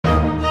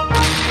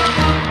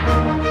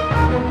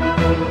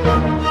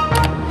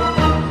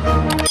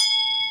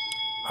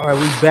All right,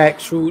 we back.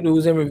 True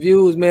news and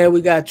reviews, man.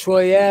 We got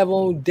Troy Ave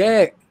on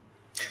deck.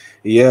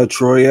 Yeah,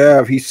 Troy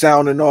Ave. He's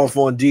sounding off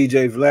on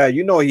DJ Vlad.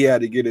 You know he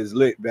had to get his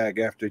lick back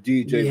after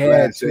DJ He Vlad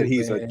had said to,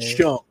 he's a man.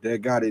 chump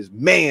that got his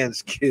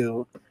man's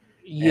killed.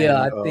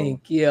 Yeah, And I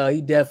think,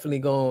 he definitely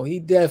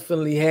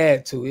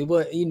had to. It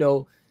was,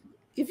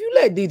 if you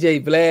let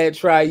DJ Vlad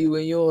try you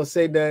and you don't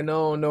say nothing, I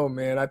don't know,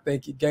 man. I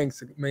think your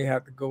gangster may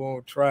have to go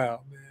on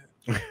trial,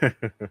 man.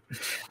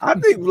 I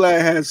think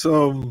Vlad had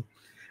some.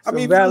 I Some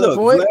mean, valid look,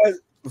 point.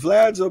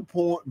 Vlad's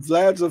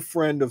a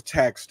friend of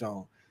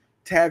Taxstone.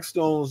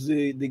 Taxstone's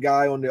the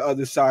guy on the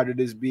other side of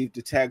this beef,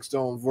 the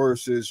Taxstone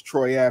versus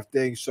Troy Ave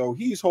thing. So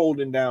he's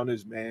holding down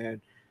his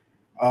man.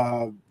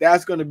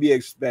 That's going to be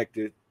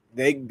expected.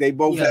 They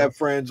both have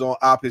friends on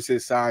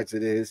opposite sides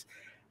of this.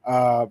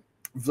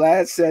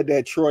 Vlad said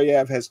that Troy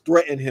Ave has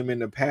threatened him in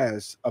the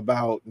past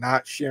about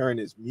not sharing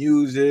his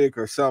music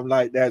or something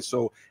like that.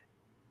 So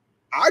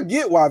I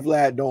get why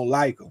Vlad don't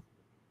like him.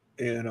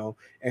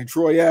 And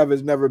Troy Ave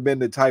has never been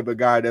the type of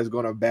guy that's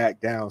going to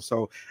back down.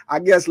 So I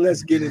guess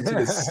let's get into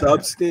the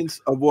substance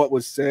of what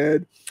was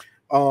said.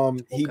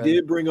 He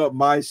did bring up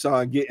my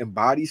son getting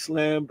body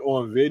slammed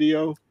on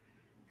video.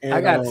 And,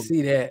 I got to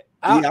see that.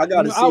 I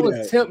got to see that. I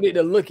was tempted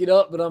to look it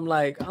up, but I'm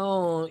like, I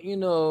don't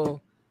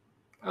know.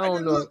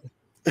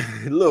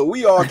 Look,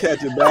 we all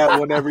catch a bad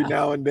one every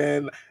now and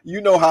then. You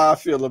know how I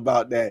feel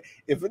about that.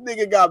 If a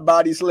nigga got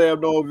body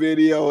slammed on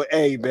video,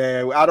 hey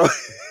man, I don't.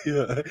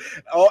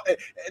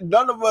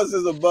 None of us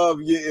is above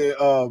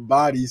getting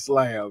body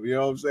slammed. You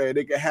know what I'm saying?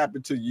 It can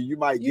happen to you. You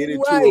might get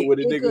into it with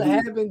a nigga. It could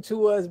happen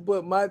to us,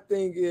 but my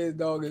thing is,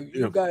 dog, if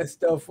you got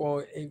stuff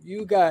on, if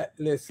you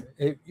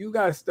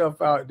got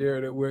stuff out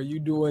there that where you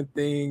doing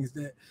things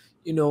that.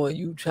 And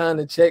you trying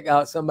to check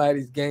out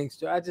somebody's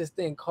gangster. I just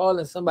think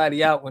calling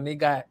somebody out when they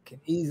can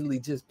easily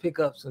just pick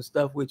up some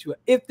stuff with you.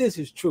 If this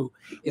is true,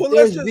 if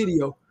there's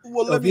video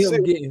let me say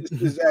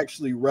this is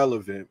actually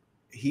relevant.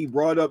 He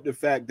brought up the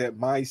fact that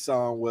my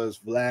son was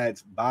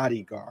Vlad's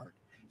bodyguard.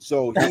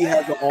 So he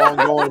has an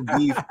ongoing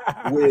beef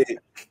with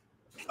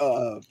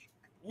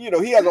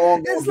he has an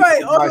ongoing. It's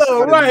like, hold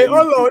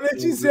on. That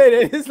you said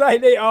it. It's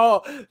like they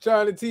all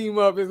trying to team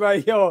up. It's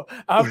like, yo,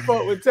 I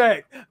fuck with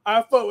Tech.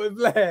 I fuck with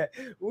Vlad.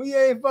 We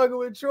ain't fucking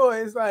with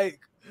Troy. It's like,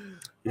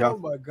 oh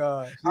my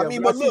gosh. Yeah, I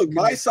mean, but look,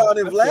 my son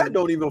and Vlad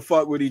don't even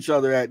fuck with each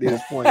other at this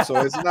point. So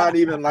it's not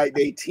even like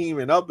they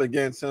teaming up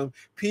against him.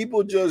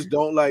 People just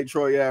don't like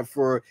Troy Ave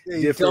for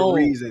different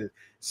reasons.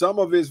 Some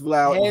of it's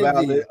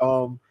valid.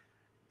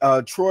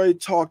 Troy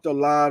talked a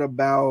lot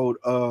about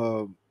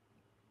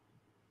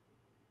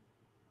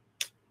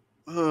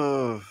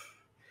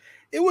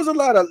it was a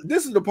lot of.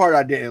 This is the part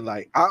I didn't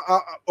like.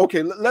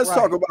 Let's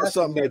talk about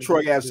something that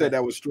Troy Ave said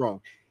that was strong.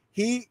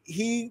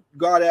 He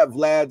got at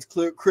Vlad's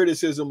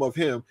criticism of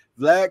him.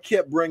 Vlad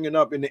kept bringing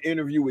up in the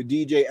interview with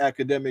DJ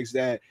Akademiks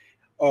that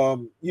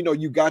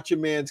you got your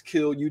man's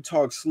killed. You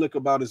talk slick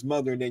about his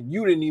mother, and then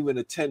you didn't even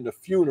attend the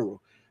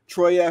funeral.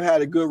 Troy Ave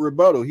had a good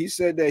rebuttal. He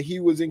said that he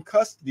was in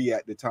custody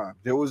at the time.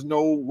 There was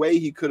no way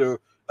he could have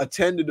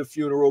attended the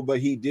funeral, but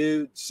he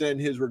did send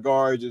his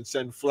regards and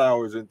send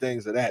flowers and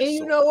things of that. And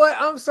you know what?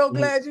 I'm so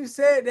glad you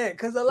said that,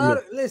 because a lot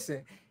of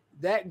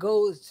that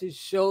goes to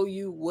show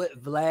you what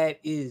Vlad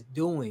is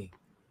doing.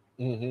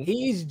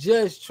 He's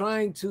just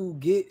trying to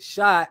get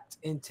shot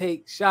and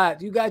take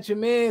shots. You got your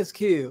man's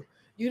killed.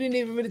 You didn't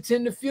even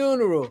attend the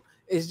funeral.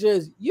 It's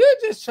just you're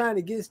just trying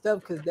to get stuff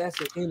because that's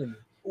an enemy.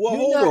 Well,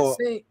 hold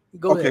on.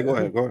 Go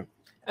ahead.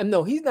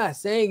 No, he's not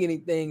saying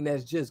anything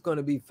that's just going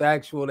to be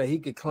factual that he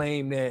could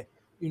claim that,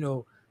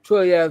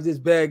 Troy Ave's this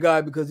bad guy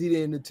because he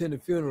didn't attend the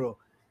funeral.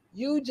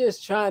 You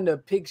just trying to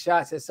pick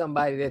shots at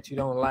somebody that you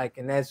don't like,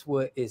 and that's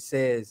what it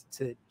says.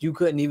 You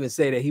couldn't even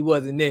say that he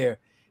wasn't there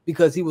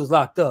because he was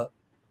locked up.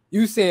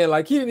 You saying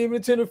like he didn't even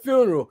attend the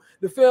funeral.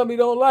 The family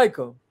don't like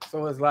him.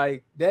 So it's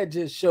like that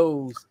just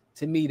shows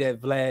to me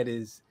that Vlad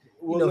is,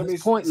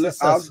 his points is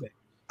suspect.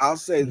 I'll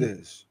say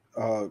this.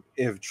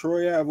 If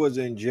Troy Ave was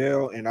in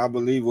jail, and I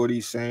believe what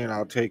he's saying,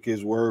 I'll take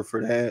his word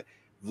for that.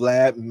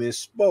 Vlad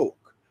misspoke.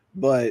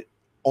 But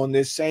on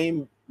this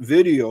same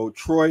video,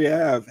 Troy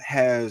Ave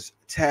has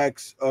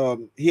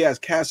he has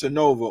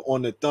Casanova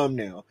on the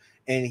thumbnail,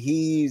 and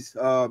he's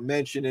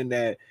mentioning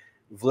that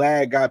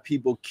Vlad got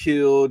people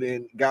killed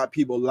and got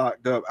people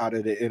locked up out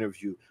of the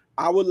interview.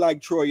 I would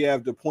like Troy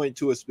Ave to point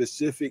to a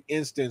specific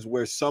instance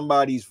where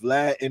somebody's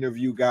Vlad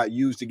interview got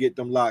used to get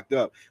them locked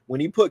up.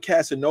 When he put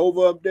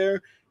Casanova up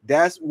there,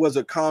 that was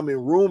a common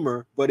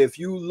rumor. But if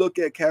you look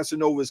at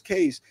Casanova's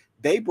case,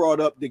 they brought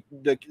up the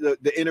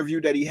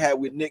interview that he had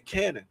with Nick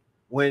Cannon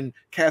when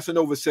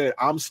Casanova said,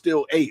 "I'm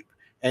still ape."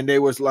 And they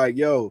was like,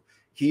 yo,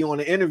 he on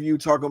the interview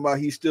talking about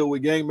he's still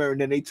with gang member,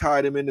 and then they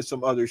tied him into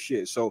some other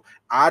shit. So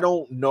I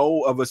don't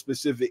know of a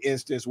specific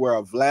instance where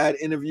a Vlad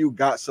interview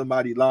got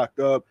somebody locked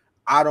up.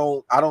 I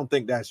don't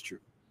think that's true.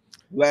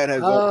 Vlad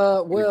has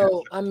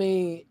I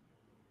mean,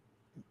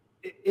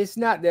 it's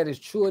not that it's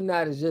true or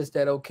not. It's just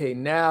that, okay,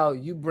 now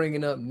you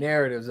bringing up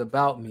narratives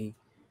about me.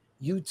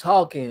 You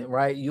talking,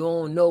 right? You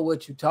don't know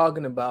what you're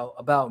talking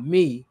about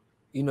me,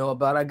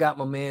 about I got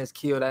my man's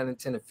killed, I didn't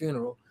attend a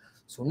funeral.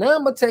 So now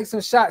I'm gonna take some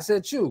shots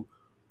at you.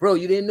 Bro,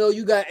 you didn't know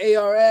you got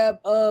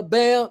AR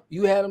Bam?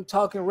 You had him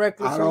talking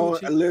reckless. I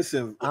don't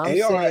listen. I'm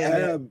saying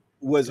that.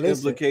 Was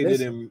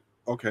implicated in.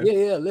 Okay.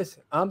 Yeah.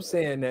 Listen, I'm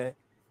saying that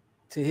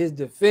to his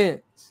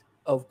defense,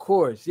 of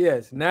course,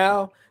 yes.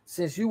 Now,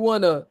 since you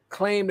want to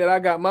claim that I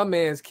got my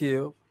man's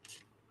killed,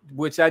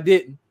 which I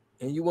didn't,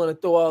 and you want to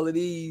throw all of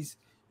these,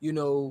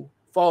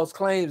 false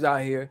claims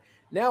out here.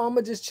 Now I'm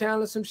gonna just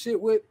challenge some shit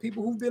with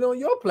people who've been on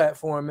your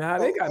platform and how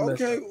they got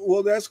messed up.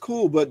 Well, that's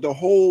cool, but the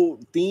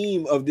whole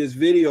theme of this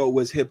video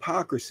was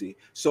hypocrisy.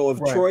 So if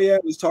Troy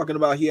was talking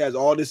about he has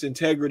all this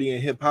integrity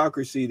and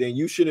hypocrisy, then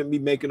you shouldn't be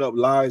making up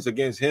lies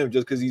against him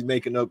just because he's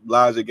making up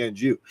lies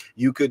against you.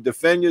 You could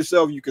defend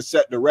yourself, you could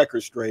set the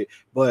record straight,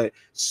 but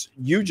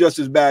you just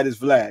as bad as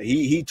Vlad.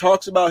 He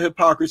talks about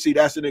hypocrisy.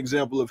 That's an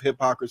example of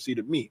hypocrisy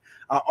to me.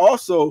 I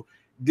also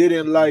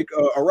didn't like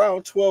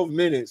around 12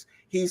 minutes.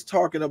 He's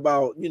talking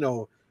about,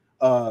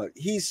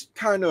 he's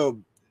kind of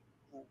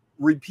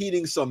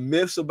repeating some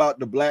myths about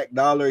the black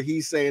dollar.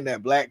 He's saying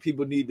that black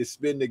people need to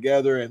spend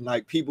together, and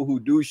like people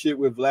who do shit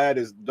with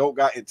Vlad don't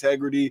got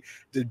integrity.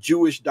 The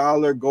Jewish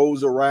dollar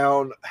goes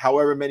around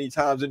however many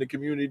times in the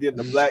community, and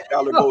the black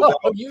dollar goes out.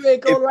 You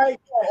ain't go right.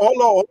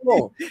 Hold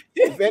on.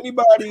 If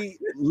anybody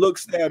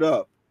looks that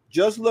up,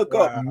 just look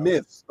up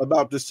myths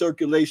about the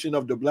circulation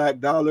of the black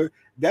dollar.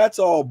 That's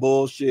all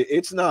bullshit.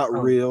 It's not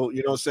real.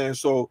 You know what I'm saying?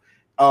 So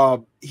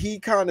he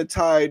kind of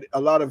tied a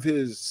lot of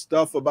his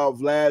stuff about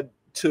Vlad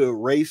to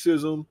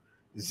racism,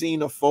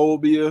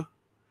 xenophobia.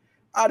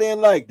 I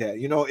didn't like that.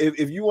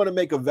 If you want to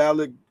make a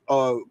valid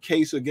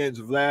case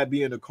against Vlad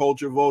being a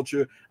culture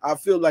vulture, I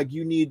feel like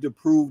you need to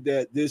prove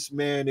that this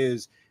man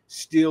is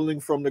stealing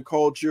from the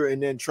culture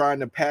and then trying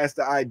to pass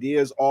the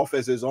ideas off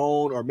as his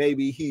own, or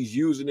maybe he's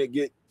using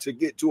it to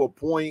get to a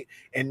point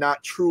and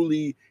not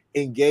truly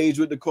engage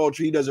with the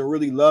culture. He doesn't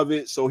really love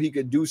it, so he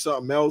could do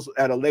something else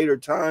at a later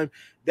time.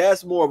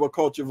 That's more of a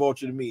culture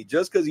vulture to me.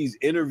 Just because he's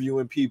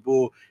interviewing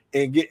people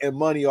and getting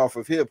money off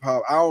of hip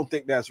hop, I don't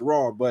think that's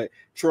wrong. But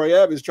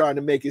Troy Ave is trying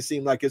to make it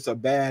seem like it's a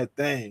bad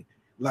thing.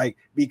 Like,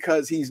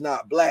 because he's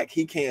not black,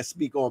 he can't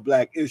speak on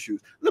black issues.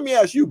 Let me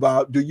ask you,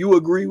 Bob, do you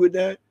agree with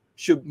that?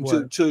 Should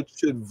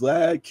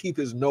Vlad keep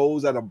his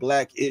nose out of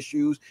black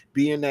issues,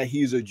 being that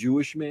he's a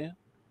Jewish man?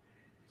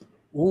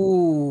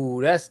 Ooh,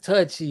 that's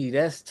touchy.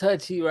 That's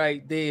touchy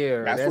right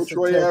there. That's what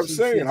Troy Ave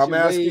saying. I'm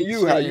asking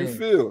you how you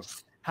feel.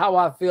 How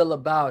I feel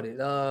about it.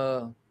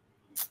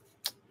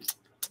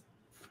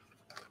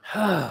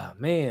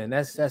 Man,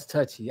 that's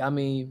touchy. I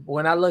mean,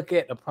 when I look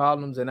at the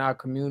problems in our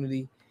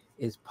community,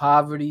 it's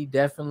poverty,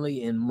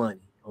 definitely, and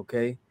money.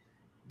 Okay,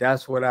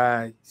 that's what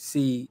I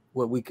see.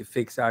 What we could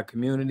fix our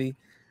community.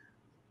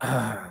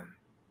 Vlad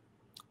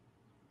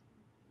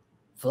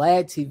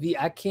TV,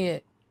 I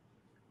can't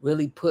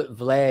really put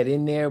Vlad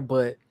in there,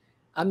 but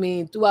I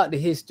mean, throughout the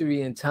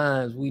history and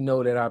times, we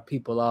know that our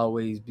people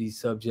always be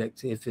subject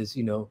to, if it's,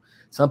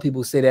 some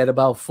people say that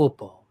about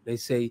football. They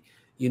say,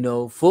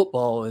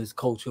 football is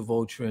culture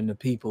vulturing the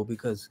people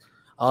because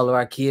all of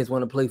our kids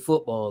want to play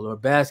football or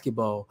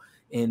basketball,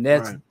 and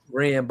that's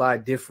ran by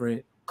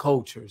different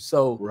cultures.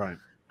 So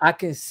I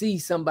can see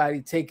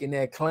somebody taking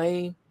that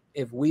claim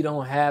if we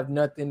don't have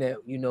nothing that,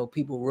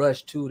 people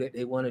rush to that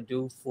they want to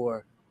do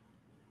for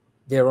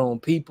their own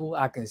people.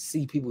 I can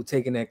see people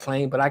taking that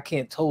claim, but I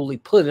can't totally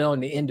put it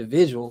on the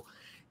individual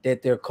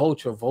that they're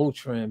culture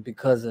vulturing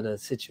because of the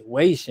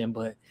situation.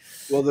 But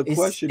the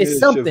question is,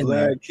 should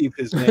Vlad keep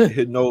his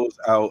nose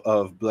out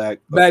of black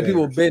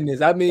people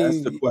business? I mean,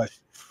 that's the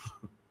question.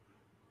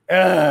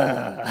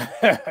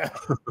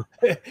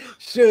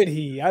 Should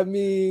he? I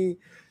mean,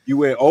 you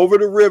went over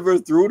the river,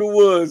 through the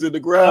woods, in the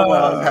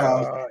grandma's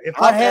house. If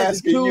I had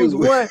to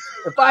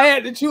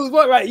choose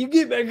one, right? You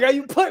get that, girl.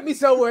 You put me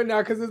somewhere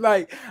now because it's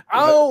like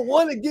I don't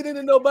want to get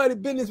into nobody's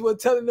business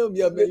with telling them,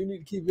 yeah, man, you need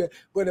to keep it.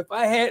 But if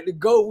I had to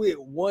go with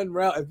one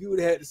route, if you would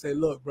have had to say,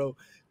 look, bro,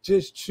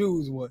 just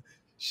choose one.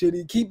 Should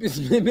he keep his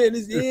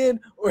business in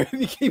or if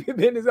he keep his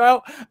business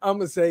out? I'm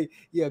gonna say,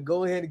 yeah,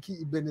 go ahead and keep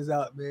your business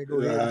out, man.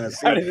 Go ahead,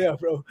 out of there,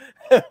 bro.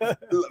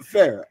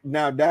 Fair.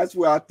 Now that's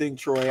where I think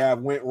Troy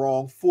Ave went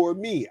wrong for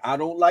me. I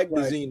don't like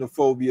the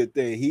xenophobia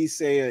thing. He's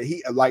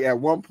saying at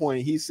one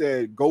point he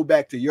said, "Go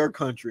back to your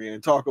country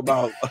and talk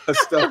about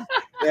stuff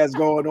that's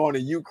going on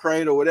in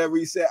Ukraine or whatever."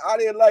 He said, I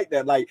didn't like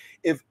that.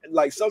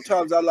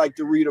 Sometimes I like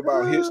to read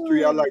about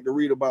history. I like to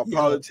read about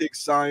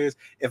politics, science.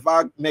 If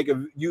I make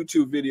a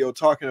YouTube video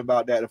talking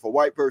about that, if a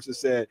white person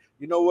said,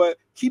 you know what,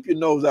 keep your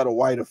nose out of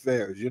white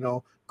affairs,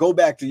 go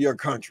back to your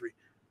country,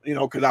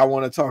 because I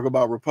want to talk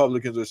about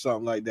Republicans or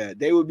something like that,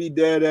 they would be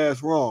dead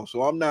ass wrong.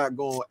 So I'm not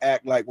going to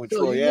act like when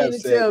Troy Ave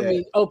said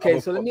that. Okay,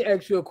 so let me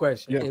ask you a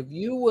question. Yeah. If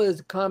you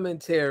was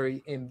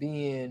commentary and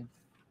being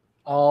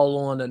all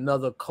on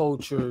another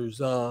culture's,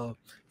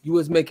 you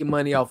was making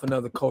money off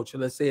another culture,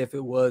 let's say if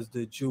it was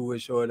the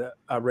Jewish or the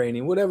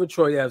Iranian, whatever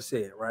Troy Ave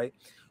said, right?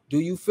 Do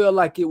you feel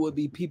like it would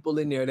be people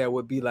in there that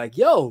would be like,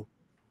 yo,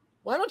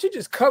 Why don't you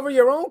just cover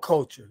your own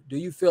culture? Do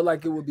you feel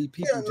like it would be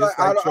people Like, just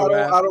like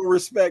I don't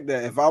respect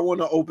that. If I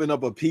want to open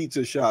up a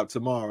pizza shop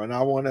tomorrow and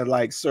I want to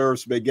like serve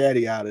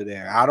spaghetti out of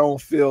there, I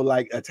don't feel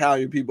like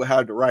Italian people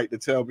have the right to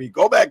tell me,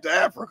 go back to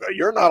Africa.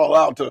 You're not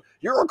allowed to.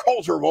 You're a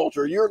culture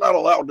vulture. You're not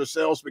allowed to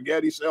sell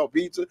spaghetti, sell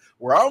pizza.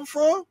 Where I'm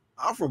from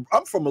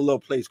a little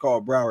place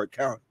called Broward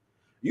County.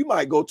 You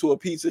might go to a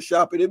pizza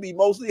shop and it'd be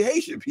mostly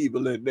Haitian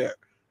people in there.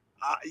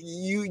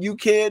 You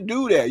can't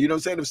do that. You know what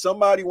I'm saying? If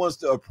somebody wants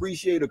to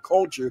appreciate a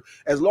culture,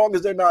 as long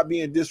as they're not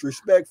being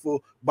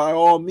disrespectful, by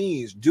all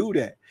means, do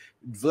that.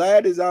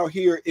 Vlad is out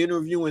here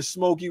interviewing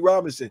Smokey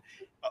Robinson.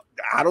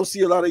 I don't see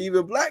a lot of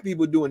even black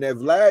people doing that.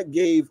 Vlad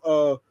gave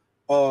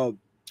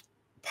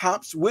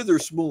Pops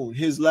Witherspoon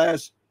his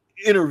last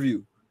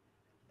interview.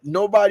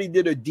 Nobody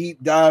did a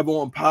deep dive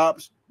on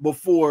Pops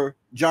before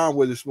John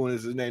Witherspoon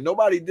is his name.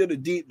 Nobody did a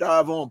deep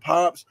dive on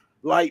Pops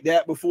like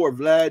that before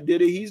Vlad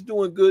did it. He's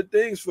doing good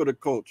things for the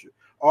culture.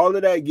 All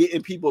of that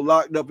getting people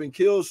locked up and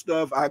killed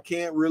stuff, I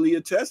can't really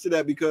attest to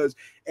that because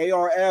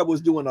AR Ab was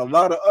doing a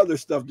lot of other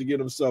stuff to get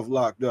himself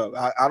locked up.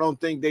 I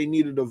don't think they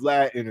needed a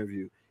Vlad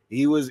interview.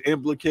 He was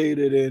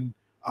implicated in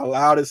a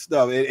lot of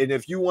stuff. And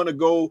if you want to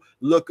go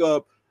look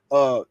up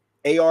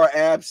AR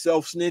Ab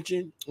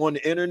self-snitching on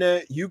the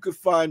internet, you could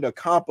find a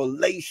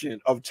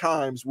compilation of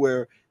times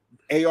where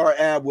AR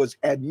Ab was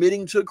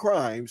admitting to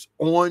crimes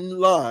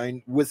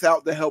online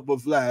without the help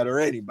of Vlad or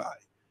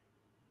anybody.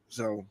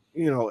 So,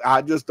 you know,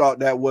 I just thought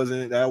that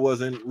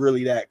wasn't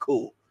really that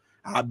cool.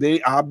 I'll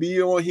be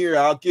on here.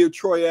 I'll give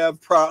Troy Ave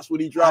props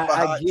when he drop a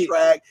hot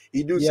track.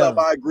 He do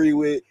something I agree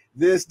with.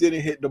 This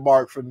didn't hit the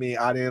mark for me.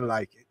 I didn't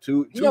like it.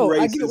 Too racist,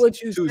 I get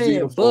what you're saying,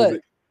 xenophobic.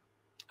 but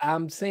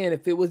I'm saying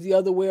if it was the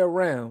other way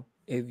around,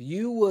 if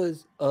you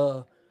was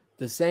the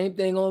same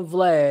thing on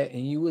Vlad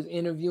and you was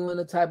interviewing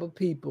the type of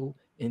people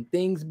and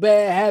things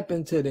bad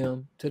happened to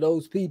them, to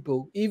those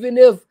people, even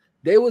if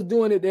they was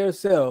doing it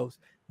themselves,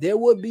 there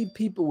would be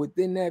people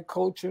within that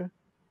culture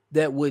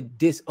that would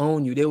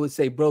disown you. They would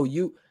say, bro,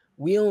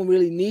 we don't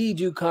really need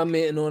you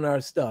commenting on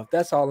our stuff.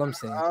 That's all I'm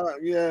saying.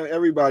 Yeah,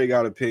 everybody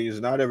got opinions.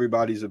 Not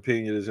everybody's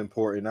opinion is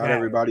important. Not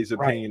everybody's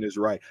opinion is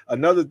right.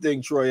 Another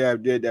thing Troy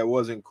Ave did that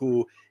wasn't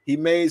cool, he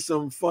made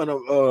some fun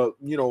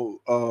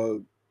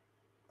of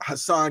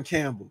Hassan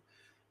Campbell.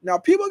 Now,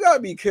 people got to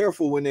be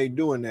careful when they're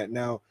doing that.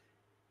 Now,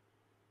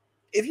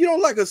 if you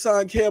don't like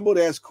Hassan Campbell,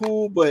 that's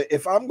cool. But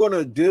if I'm going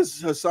to diss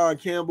Hassan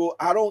Campbell,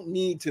 I don't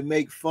need to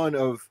make fun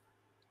of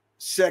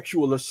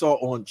sexual assault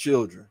on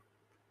children.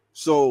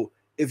 So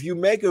if you're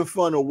making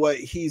fun of what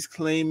he's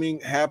claiming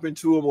happened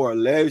to him or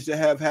alleged to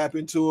have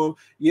happened to him,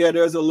 yeah,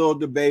 there's a little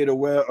debate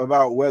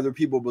about whether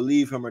people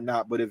believe him or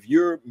not. But if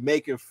you're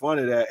making fun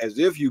of that as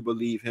if you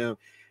believe him,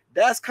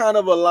 that's kind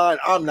of a line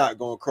I'm not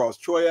going to cross.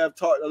 Troy Ave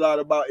talked a lot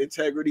about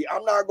integrity.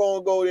 I'm not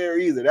going to go there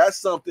either. That's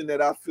something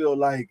that I feel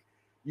like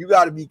you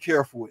got to be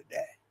careful with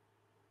that.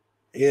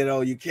 You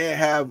know, you can't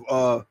have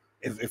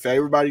if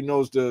everybody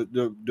knows the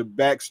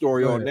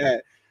backstory on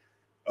that.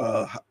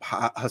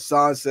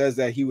 Hassan says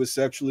that he was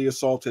sexually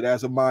assaulted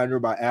as a minor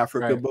by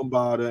Africa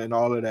Bambaataa and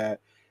all of that.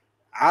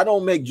 I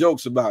don't make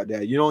jokes about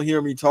that. You don't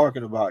hear me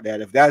talking about that.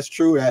 If that's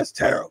true, that's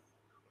terrible.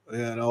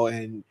 You know,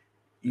 and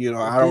you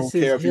know, I don't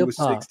care if he was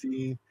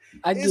 16.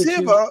 It's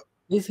hip hop.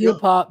 It's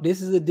hip hop.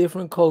 This is a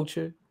different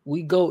culture.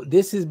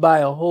 This is by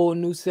a whole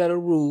new set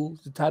of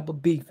rules, the type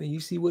of beef. And you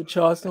see what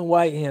Charleston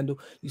White handle.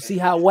 You see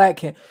how Wack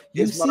can.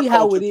 You see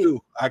how it is.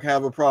 I can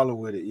have a problem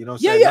with it. You know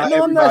what I'm saying? Yeah.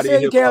 No, I'm not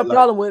saying you can't have a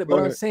problem with it, but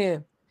I'm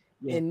saying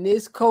in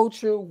this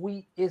culture,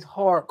 it's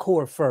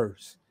hardcore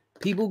first.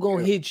 People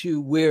gonna hit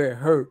you where it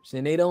hurts,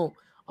 and they don't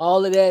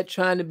all of that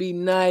trying to be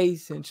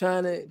nice and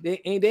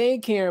they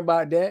ain't caring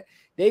about that.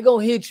 They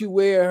gonna hit you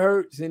where it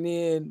hurts, and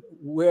then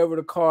wherever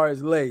the car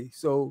is laid.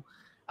 So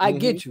I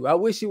get you. I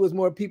wish it was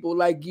more people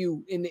like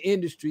you in the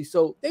industry,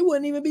 so they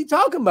wouldn't even be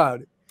talking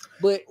about it.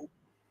 But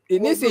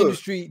in this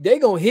industry, they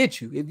gonna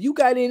hit you if you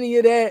got any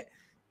of that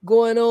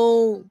going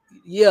on.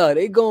 Yeah,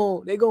 they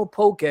gonna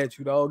poke at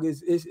you, dog.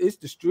 It's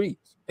the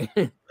streets.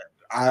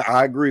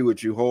 I agree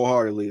with you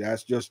wholeheartedly.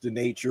 That's just the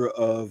nature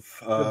of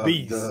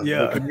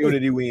the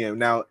community we in.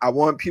 Now, I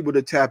want people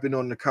to tap in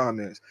on the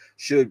comments.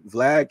 Should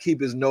Vlad keep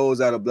his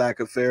nose out of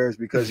black affairs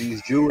because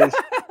he's Jewish?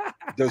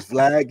 Does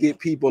Vlad get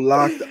people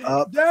locked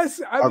up? I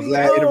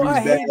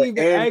hate to even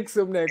ask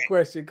him that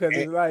question because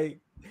it's like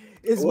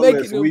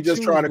making them. We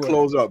just trying to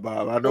close up,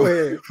 Bob. I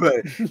know,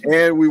 but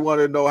and we want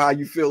to know how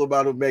you feel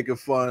about him making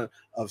fun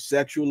of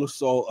sexual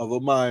assault of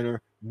a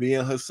minor. Me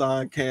and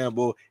Hassan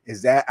Campbell,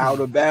 is that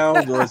out of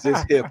bounds or is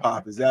this hip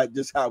hop? Is that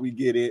just how we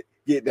get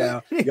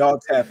down? Y'all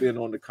tap in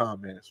on the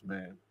comments,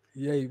 man.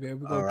 Yeah, man.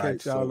 We're gonna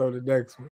catch y'all on the next one.